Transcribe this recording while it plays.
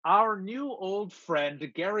our new old friend,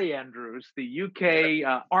 Gary Andrews, the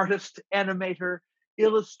UK artist, animator,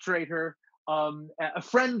 illustrator, a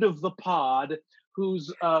friend of the pod,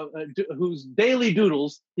 whose daily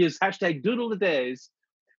doodles, his hashtag doodle a days,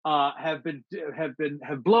 have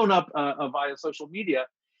blown up via social media,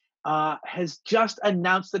 has just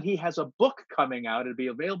announced that he has a book coming out. It'll be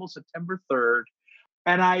available September 3rd.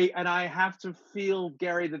 And I have to feel,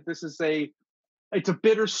 Gary, that this is it's a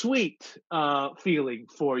bittersweet feeling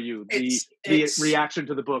for you, the reaction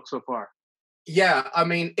to the book so far. Yeah, I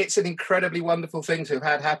mean, it's an incredibly wonderful thing to have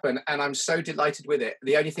had happen, and I'm so delighted with it.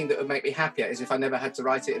 The only thing that would make me happier is if I never had to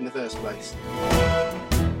write it in the first place.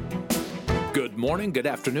 Good morning, good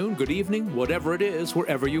afternoon, good evening, whatever it is,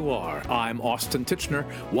 wherever you are. I'm Austin Tichenor,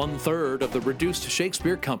 1/3 of the Reduced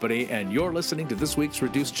Shakespeare Company, and you're listening to this week's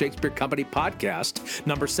Reduced Shakespeare Company podcast,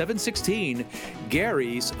 number 716,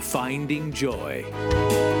 Gary's Finding Joy.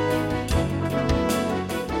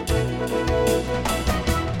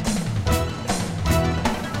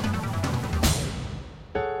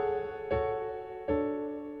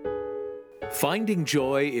 Finding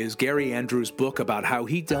Joy is Gary Andrews' book about how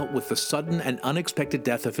he dealt with the sudden and unexpected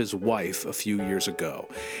death of his wife a few years ago.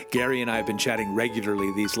 Gary and I have been chatting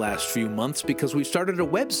regularly these last few months because we've started a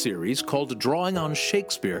web series called Drawing on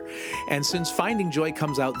Shakespeare. And since Finding Joy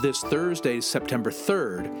comes out this Thursday, September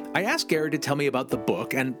 3rd, I asked Gary to tell me about the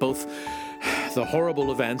book and both the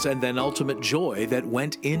horrible events and then ultimate joy that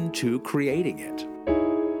went into creating it.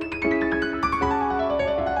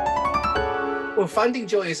 Well, Finding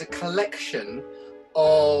Joy is a collection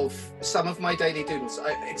of some of my daily doodles.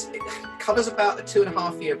 It covers about a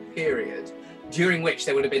 2.5-year period, during which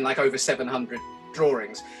there would have been like over 700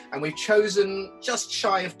 drawings. And we've chosen just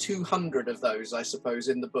shy of 200 of those, I suppose,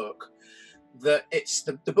 in the book. The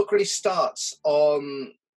book really starts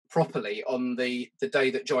properly on the day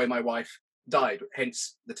that Joy, my wife, died,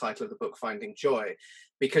 hence the title of the book, Finding Joy,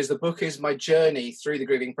 because the book is my journey through the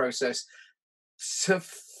grieving process to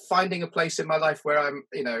finding a place in my life where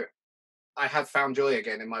I have found joy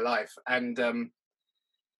again in my life, and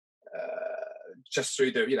just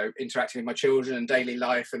through the interacting with my children and daily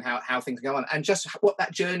life and how things go on, and just what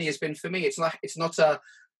that journey has been for me. It's not a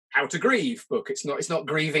how to grieve book. It's not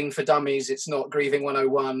grieving for dummies. It's not grieving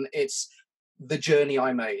 101. It's the journey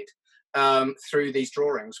I made through these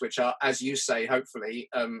drawings, which are, as you say, hopefully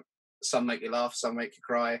some make you laugh, some make you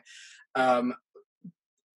cry.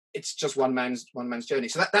 It's just one man's journey.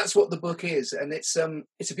 So that's what the book is, and it's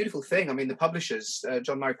a beautiful thing. I mean, the publishers,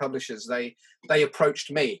 John Murray Publishers, they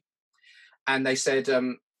approached me, and they said,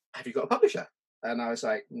 "Have you got a publisher?" And I was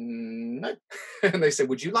like, "No." And they said,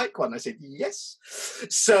 "Would you like one?" I said, "Yes."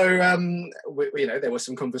 So there were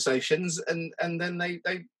some conversations, and then they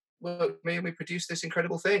worked with me, and we produced this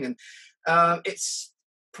incredible thing, and it's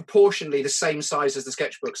proportionally the same size as the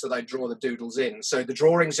sketchbooks that I draw the doodles in. So the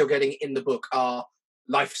drawings you're getting in the book are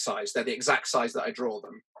life size. They're the exact size that I draw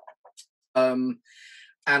them. And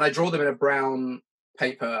I draw them in a brown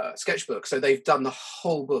paper sketchbook. So they've done the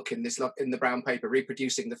whole book in the brown paper,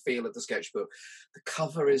 reproducing the feel of the sketchbook. The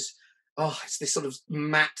cover is, it's this sort of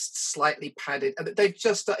matte, slightly padded. And they've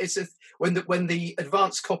just, when the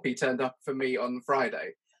advanced copy turned up for me on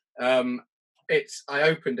Friday, I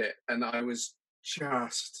opened it and I was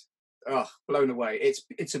just blown away.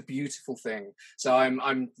 It's a beautiful thing. So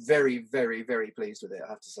I'm very, very, very pleased with it, I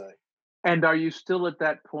have to say. And are you still at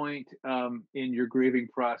that point in your grieving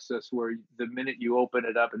process where the minute you open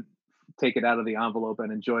it up and take it out of the envelope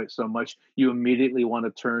and enjoy it so much, you immediately want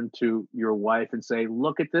to turn to your wife and say,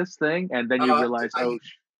 "Look at this thing," and then you realize,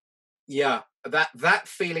 yeah, that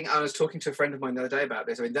feeling. I was talking to a friend of mine the other day about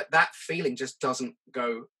this. I mean, that feeling just doesn't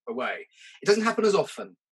go away. It doesn't happen as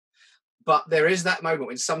often. But there is that moment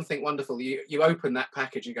when something wonderful, you open that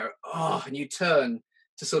package, you go, and you turn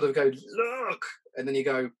to sort of go, look, and then you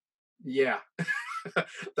go, yeah,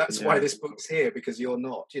 that's why this book's here, because you're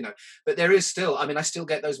not, But there is still, I still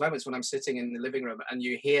get those moments when I'm sitting in the living room and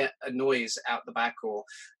you hear a noise out the back or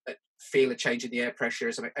feel a change in the air pressure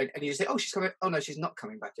or something, and you say, oh, she's coming, oh no, she's not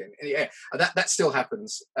coming back in the air. That still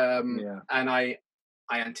happens. And I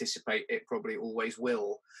anticipate it probably always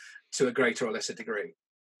will, to a greater or lesser degree.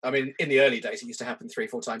 I mean, in the early days, it used to happen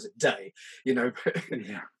 3-4 times a day,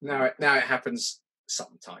 Now it happens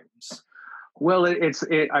sometimes. Well,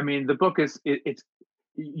 the book is it's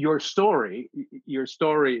your story. Your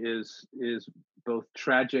story is both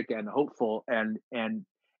tragic and hopeful, and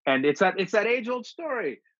it's that age-old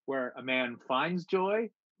story where a man finds joy,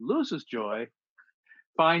 loses joy,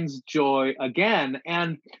 finds joy again.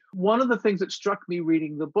 And one of the things that struck me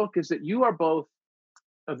reading the book is that you are both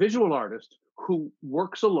a visual artist who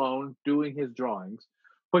works alone doing his drawings,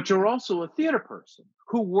 but you're also a theater person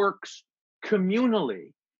who works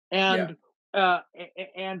communally. And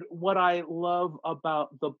and what I love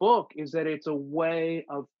about the book is that it's a way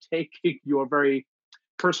of taking your very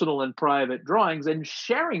personal and private drawings and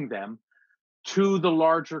sharing them to the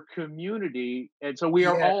larger community. And so we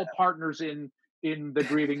are Yeah. all partners in the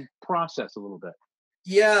grieving process a little bit.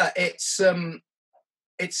 Yeah, it's a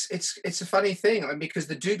funny thing, because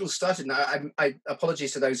the doodle started. Now, I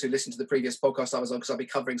apologies to those who listened to the previous podcast I was on, because I'll be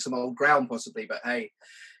covering some old ground possibly. But hey,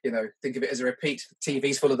 think of it as a repeat.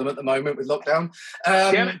 TV's full of them at the moment with lockdown.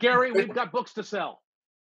 Damn it, Gary, we've got books to sell.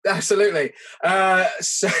 Absolutely.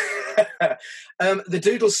 So the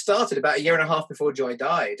doodles started about 1.5 years before Joy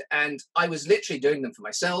died, and I was literally doing them for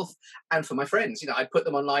myself and for my friends. I put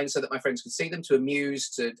them online so that my friends could see them, to amuse,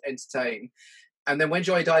 to entertain. And then when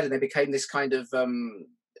Joy died, and they became this kind of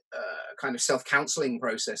self-counseling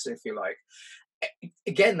process, if you like.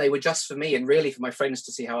 Again, they were just for me and really for my friends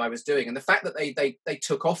to see how I was doing. And the fact that they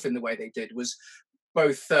took off in the way they did was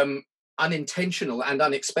both unintentional and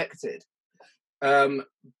unexpected.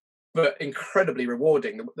 But incredibly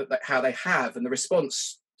rewarding, how they have, and the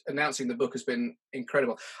response announcing the book has been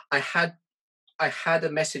incredible. I had a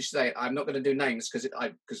message today. I'm not going to do names because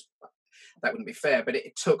that wouldn't be fair, but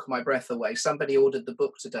it took my breath away. Somebody ordered the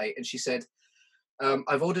book today, and she said,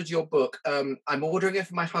 I've ordered your book. I'm ordering it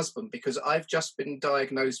for my husband because I've just been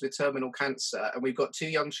diagnosed with terminal cancer, and we've got 2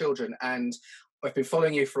 young children, and I've been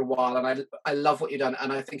following you for a while, and I love what you've done,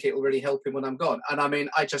 and I think it will really help him when I'm gone. And I mean,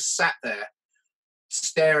 I just sat there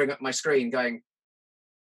staring at my screen going,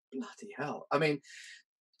 bloody hell. I mean,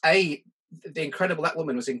 that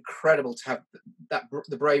woman was incredible to have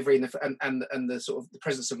the bravery and the sort of the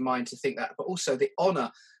presence of mind to think that, but also the honor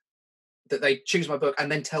that they choose my book and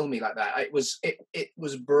then tell me like that. It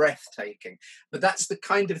was breathtaking. But that's the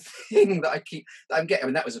kind of thing that I'm getting. I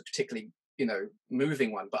mean, that was a particularly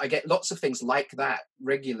moving one, but I get lots of things like that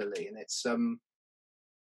regularly, and it's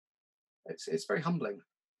very humbling.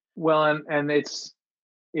 Well, and it's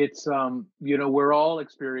we're all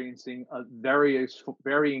experiencing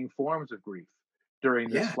varying forms of grief during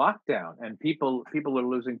this lockdown, and people are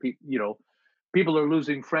losing people are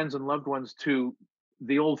losing friends and loved ones to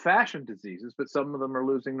the old-fashioned diseases, but some of them are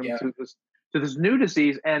losing them to this new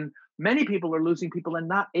disease, and many people are losing people and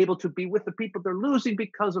not able to be with the people they're losing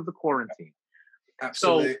because of the quarantine.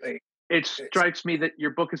 Absolutely. So it strikes me that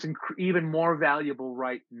your book is even more valuable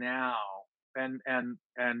right now, and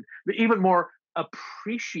even more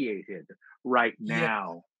appreciated right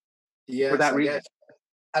now for that reason.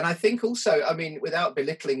 And I think also, I mean, without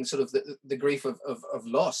belittling sort of the grief of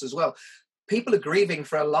loss as well, people are grieving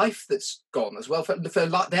for a life that's gone as well, for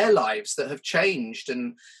their lives that have changed,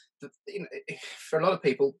 and for a lot of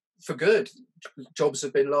people for good. Jobs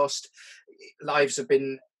have been lost, lives have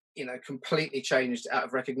been completely changed out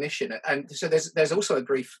of recognition, and so there's also a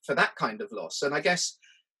grief for that kind of loss. And I guess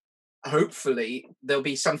hopefully there'll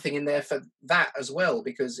be something in there for that as well,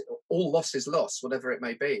 because all loss is loss, whatever it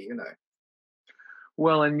may be.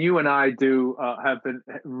 Well, and you and I have been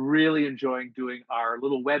really enjoying doing our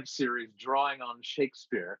little web series, Drawing on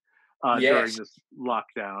Shakespeare, during this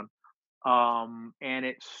lockdown. And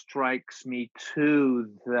it strikes me too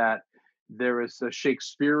that there is a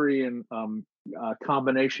Shakespearean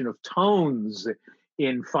combination of tones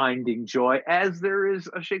in finding joy, as there is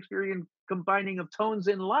a Shakespearean combining of tones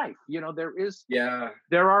in life.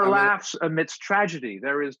 There are laughs amidst tragedy.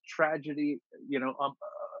 There is tragedy,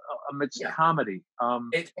 amidst comedy.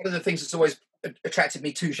 It's one of the things that's always attracted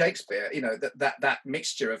me to Shakespeare. That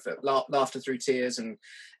mixture of laughter through tears, and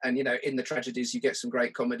in the tragedies you get some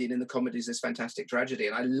great comedy, and in the comedies there's fantastic tragedy.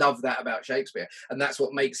 And I love that about Shakespeare, and that's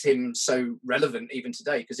what makes him so relevant even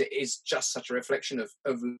today, because it is just such a reflection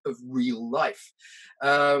of real life.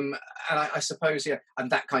 And I suppose, I'm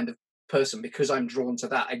that kind of person because I'm drawn to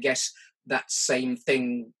that. I guess that same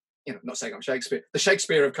thing. Not saying I'm Shakespeare, the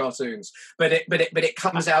Shakespeare of cartoons, but it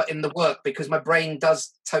comes out in the work because my brain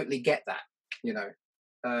does totally get that.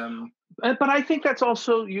 But I think that's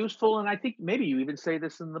also useful, and I think maybe you even say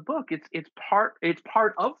this in the book. It's part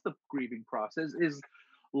of the grieving process is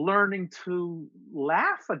learning to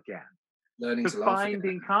laugh again,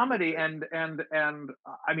 finding comedy, and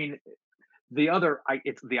I mean,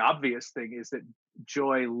 it's the obvious thing is that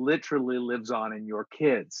joy literally lives on in your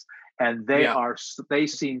kids, and they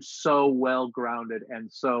seem so well grounded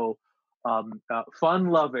and so fun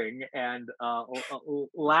loving and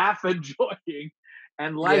laugh enjoying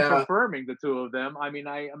and life affirming, the two of them. I mean,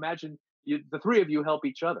 I imagine the three of you help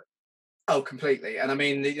each other. Oh, completely. And I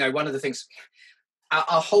mean, one of the things,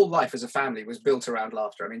 our whole life as a family was built around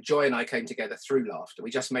laughter. I mean, Joy and I came together through laughter. We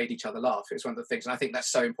just made each other laugh. It was one of the things, and I think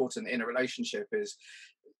that's so important in a relationship, is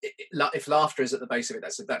if laughter is at the base of it,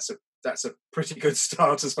 that's a pretty good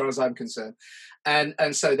start as far as I'm concerned.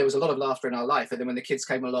 And so there was a lot of laughter in our life. And then when the kids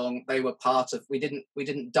came along, they were part of. We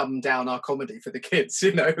didn't dumb down our comedy for the kids.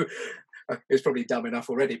 You know, it was probably dumb enough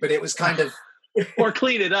already, but it was kind of or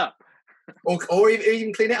clean it up. Or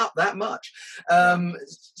even clean it up that much.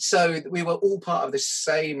 So we were all part of the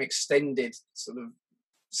same extended sort of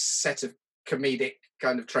set of comedic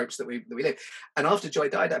kind of tropes that we live. And after Joy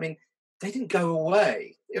died, I mean, they didn't go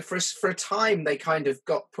away. For a time, they kind of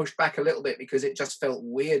got pushed back a little bit because it just felt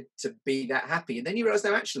weird to be that happy. And then you realise,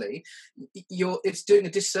 no, actually, it's doing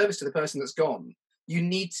a disservice to the person that's gone. You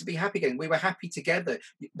need to be happy again. We were happy together.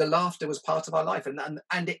 The laughter was part of our life,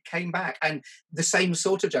 and it came back. And the same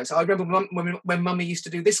sort of jokes. I remember when Mummy used to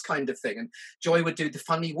do this kind of thing, and Joy would do the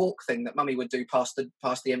funny walk thing that Mummy would do past the.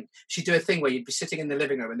 She'd do a thing where you'd be sitting in the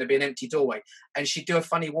living room and there'd be an empty doorway, and she'd do a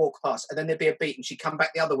funny walk past, and then there'd be a beat, and she'd come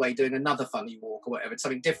back the other way doing another funny walk or whatever,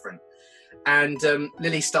 something different. And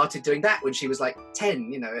Lily started doing that when she was like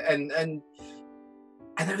 10, you know,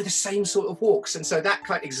 and they were the same sort of walks. And so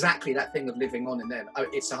exactly that thing of living on in them,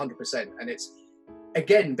 it's 100%. And it's,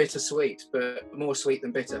 again, bittersweet, but more sweet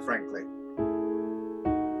than bitter, frankly.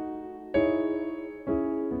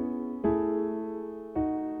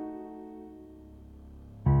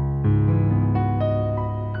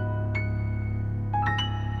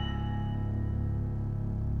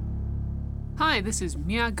 Hi, this is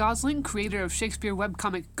Mia Gosling, creator of Shakespeare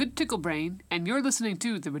webcomic Good Tickle Brain, and you're listening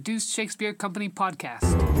to the Reduced Shakespeare Company podcast.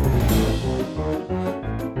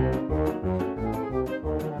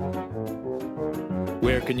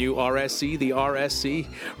 Where can you RSC the RSC?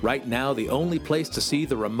 Right now, the only place to see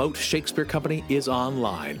the remote Shakespeare Company is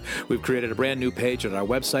online. We've created a brand new page at our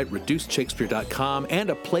website, reducedshakespeare.com, and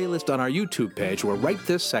a playlist on our YouTube page where right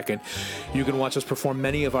this second, you can watch us perform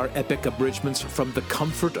many of our epic abridgments from the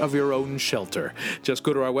comfort of your own shelter. Just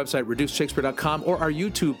go to our website, reducedshakespeare.com, or our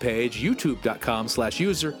YouTube page,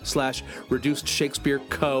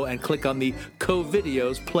 youtube.com/user/reducedshakespeareco, and click on the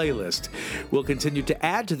Co-Videos playlist. We'll continue to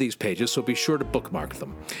add to these pages, so be sure to bookmark them.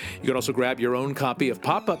 You can also grab your own copy of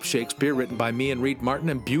Pop-Up Shakespeare, written by me and Reed Martin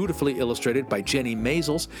and beautifully illustrated by Jenny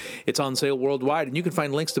Maisels. It's on sale worldwide, and you can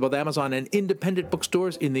find links to both Amazon and independent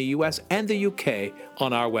bookstores in the US and the UK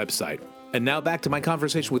on our website. And now back to my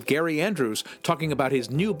conversation with Gary Andrews, talking about his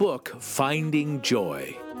new book, Finding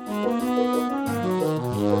Joy.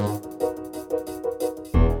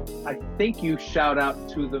 I think you shout out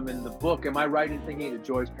to them in the book. Am I right in thinking that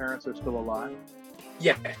Joy's parents are still alive?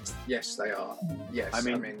 Yes, they are. Yes, I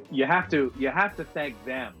mean, you have to thank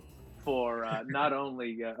them for not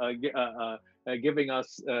only giving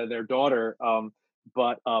us their daughter,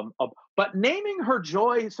 but naming her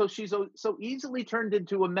Joy, so she's so easily turned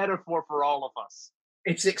into a metaphor for all of us.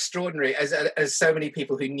 It's extraordinary, as so many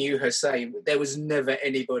people who knew her say, there was never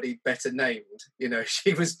anybody better named. You know,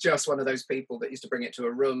 she was just one of those people that used to bring it to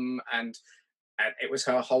a room, and it was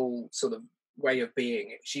her whole sort of way of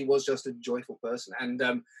being. She was just a joyful person, and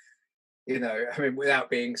you know, I mean, without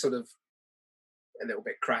being sort of a little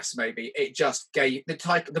bit crass, maybe, it just gave the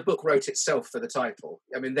title. The book wrote itself for the title.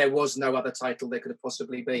 I mean, there was no other title there could have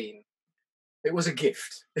possibly been. It was a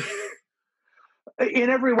gift. In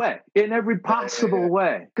every way, in every possible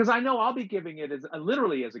way, because I know I'll be giving it as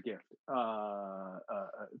literally as a gift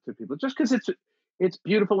to people, just because it's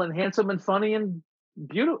beautiful and handsome and funny and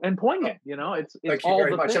beautiful and poignant. You know, it's Thank all you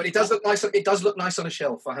very the much. things. It does look nice. It does look nice on a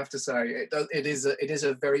shelf, I have to say. It is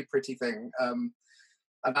a very pretty thing. And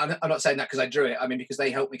I'm not saying that because I drew it. I mean, because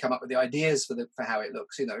they helped me come up with the ideas for how it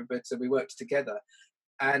looks. You know, but we worked together.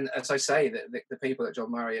 And as I say, the people at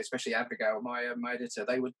John Murray, especially Abigail, my editor,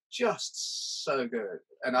 they were just so good.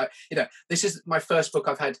 And this is my first book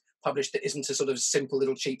I've had published that isn't a sort of simple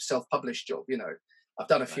little cheap self-published job. You know, I've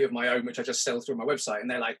done a few of my own, which I just sell through my website,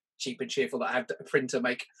 and they're like cheap and cheerful that I have a printer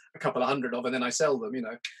make a couple of hundred of, and then I sell them. You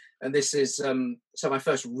know, and this is so my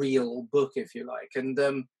first real book, if you like. And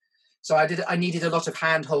so I needed a lot of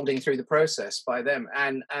hand holding through the process by them,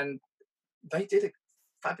 and they did a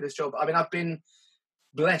fabulous job. I mean, I've been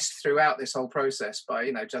blessed throughout this whole process by,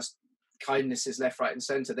 you know, just kindnesses left, right and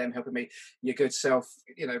centre, them helping me, your good self,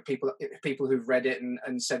 you know, people who've read it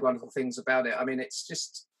and said wonderful things about it. I mean, it's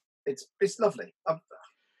just, it's lovely.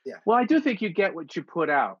 Yeah. Well, I do think you get what you put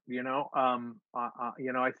out, you know.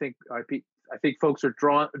 You know, I think folks are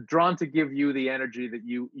drawn to give you the energy that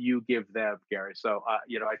you give them, Gary. So,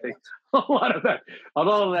 you know, I think a lot of that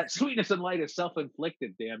sweetness and light is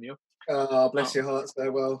self-inflicted, damn you. Oh, bless your hearts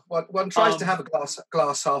there. Well, one tries to have a glass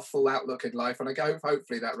half full outlook in life, and I go,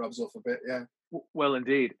 hopefully that rubs off a bit. Yeah. Well,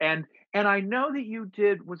 indeed. And I know that you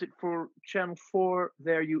did, was it for Channel 4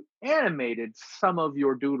 there, you animated some of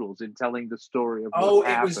your doodles in telling the story of what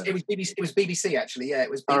happened. It was BBC actually. Yeah, it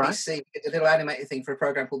was All right. BBC. It's a little animated thing for a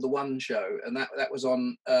program called The One Show, and that was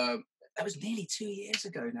on. That was nearly 2 years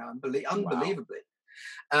ago now, unbelievably.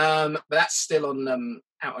 Wow. But that's still on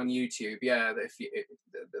out on YouTube. Yeah, the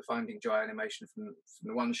Finding Joy animation from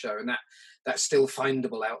The One Show, and that's still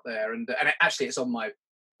findable out there. And actually, it's on my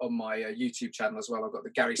YouTube channel as well. I've got the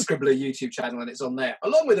Gary Scribbler YouTube channel, and it's on there,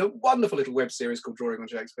 along with a wonderful little web series called Drawing on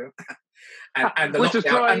Shakespeare, and the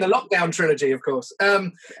lockdown trilogy, of course.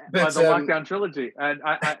 The lockdown trilogy, and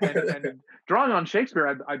Drawing on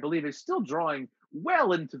Shakespeare, I believe, is still drawing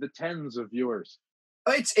well into the tens of viewers.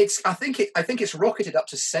 I think it's rocketed up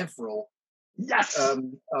to several. Yes,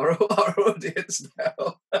 our audience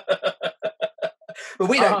now. But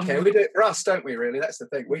we don't care. We do it for us, don't we? Really, that's the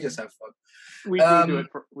thing. We just have fun. We do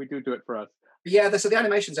do it for us. Yeah, so the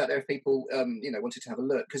animation's out there if people wanted to have a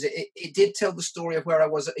look, because it did tell the story of where I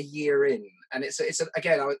was a year in, and it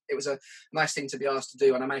was a nice thing to be asked to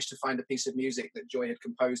do, and I managed to find a piece of music that Joy had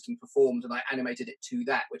composed and performed, and I animated it to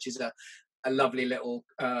that, which is a lovely little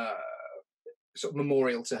sort of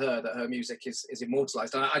memorial to her, that her music is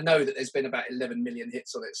immortalized. And I know that there's been about 11 million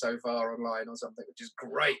hits on it so far online or something, which is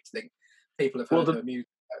great. I think people have heard her music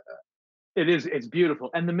like that. It's beautiful.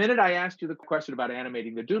 And the minute I asked you the question about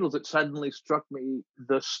animating the doodles, it suddenly struck me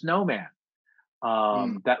The Snowman,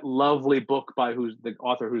 that lovely book by the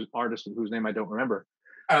artist whose name I don't remember.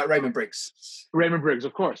 Raymond Briggs. Raymond Briggs,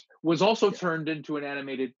 of course, was also turned into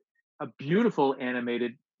a beautiful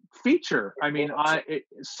animated feature. I mean,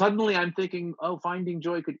 suddenly I'm thinking, Finding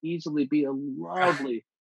Joy could easily be a lovely,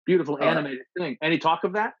 beautiful animated thing. Any talk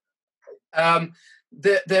of that?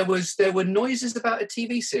 There were noises about a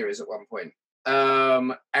TV series at one point,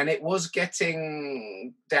 and it was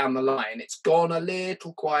getting down the line. It's gone a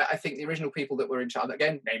little quiet. I think the original people that were in charge,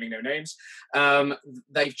 again, naming no names,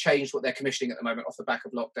 they've changed what they're commissioning at the moment off the back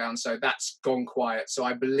of lockdown, so that's gone quiet. So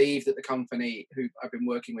I believe that the company who I've been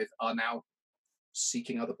working with are now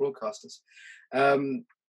seeking other broadcasters. A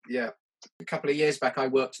couple of years back,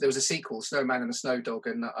 there was a sequel, Snowman and the Snow Dog,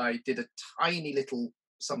 and I did a tiny little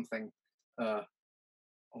something on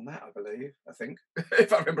that, I think,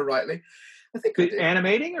 if I remember rightly. I think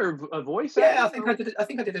animating or a voice? Yeah, I think I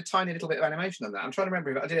did a tiny little bit of animation on that. I'm trying to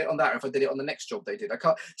remember if I did it on that or if I did it on the next job they did. I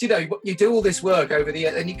can't. You do all this work over the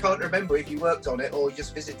year and you can't remember if you worked on it or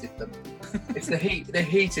just visited them. It's the heat. The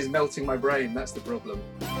heat is melting my brain. That's the problem.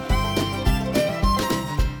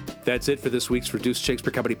 That's it for this week's Reduced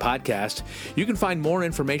Shakespeare Company podcast. You can find more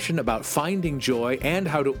information about Finding Joy and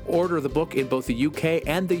how to order the book in both the UK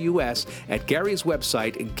and the US at Gary's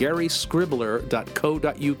website,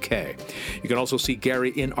 garyscribbler.co.uk. You can also see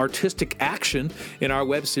Gary in artistic action in our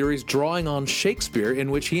web series Drawing on Shakespeare,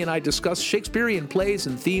 in which he and I discuss Shakespearean plays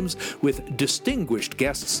and themes with distinguished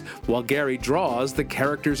guests while Gary draws the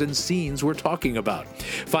characters and scenes we're talking about.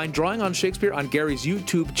 Find Drawing on Shakespeare on Gary's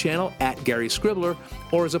YouTube channel at Gary Scribbler,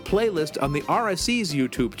 or as a playlist on the RSC's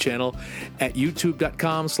YouTube channel at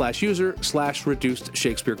youtube.com/user/Reduced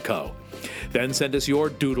Shakespeare Co. Then send us your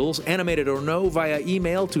doodles, animated or no, via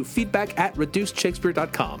email to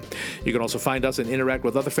feedback@reducedshakespeare.com. You can also find us and interact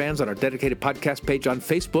with other fans on our dedicated podcast page on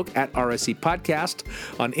Facebook at RSC Podcast,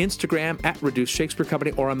 on Instagram at Reduced Shakespeare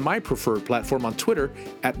Company, or on my preferred platform on Twitter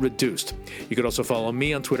at Reduced. You can also follow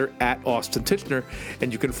me on Twitter at Austin Tichenor,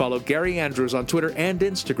 and you can follow Gary Andrews on Twitter and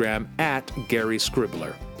Instagram at Gary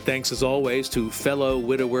Scribbler. Thanks as always to fellow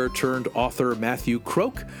widower turned author Matthew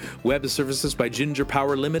Croak. Web services by Ginger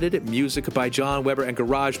Power Limited. Music by John Weber and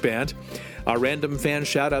GarageBand. Our random fan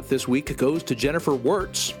shout out this week goes to Jennifer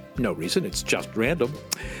Wirtz. No reason, it's just random.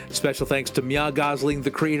 Special thanks to Mia Gosling, the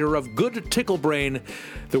creator of Good Tickle Brain,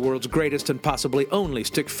 the world's greatest and possibly only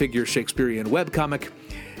stick figure Shakespearean webcomic.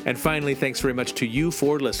 And finally, thanks very much to you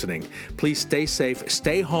for listening. Please stay safe,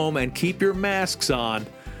 stay home, and keep your masks on.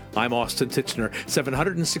 I'm Austin Tichenor,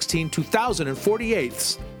 716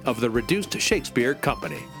 2048ths of the Reduced Shakespeare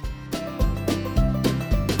Company.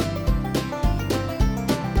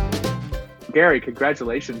 Gary,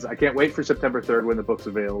 congratulations. I can't wait for September 3rd when the book's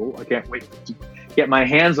available. I can't wait to get my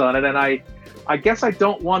hands on it. And I guess I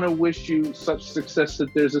don't want to wish you such success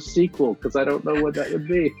that there's a sequel, because I don't know what that would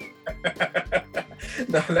be.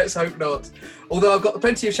 No, let's hope not. Although I've got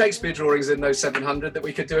plenty of Shakespeare drawings in those 700 that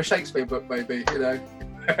we could do a Shakespeare book, maybe,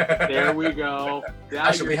 There we go. Now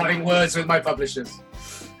I shall be having words with my publishers.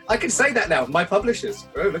 I can say that now. My publishers.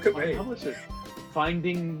 Oh, look at me. Publishers.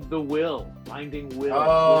 Finding the will. Finding will.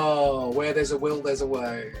 Oh, where there's a will, there's a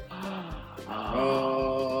way.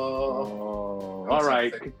 Oh. All right.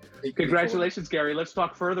 right. Congratulations, Gary. Let's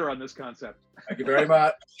talk further on this concept. Thank you very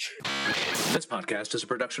much. This podcast is a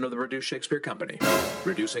production of the Reduced Shakespeare Company,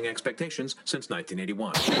 reducing expectations since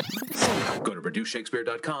 1981. Go to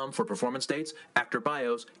reducedshakespeare.com for performance dates, actor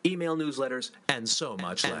bios, email newsletters, and so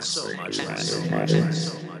much less.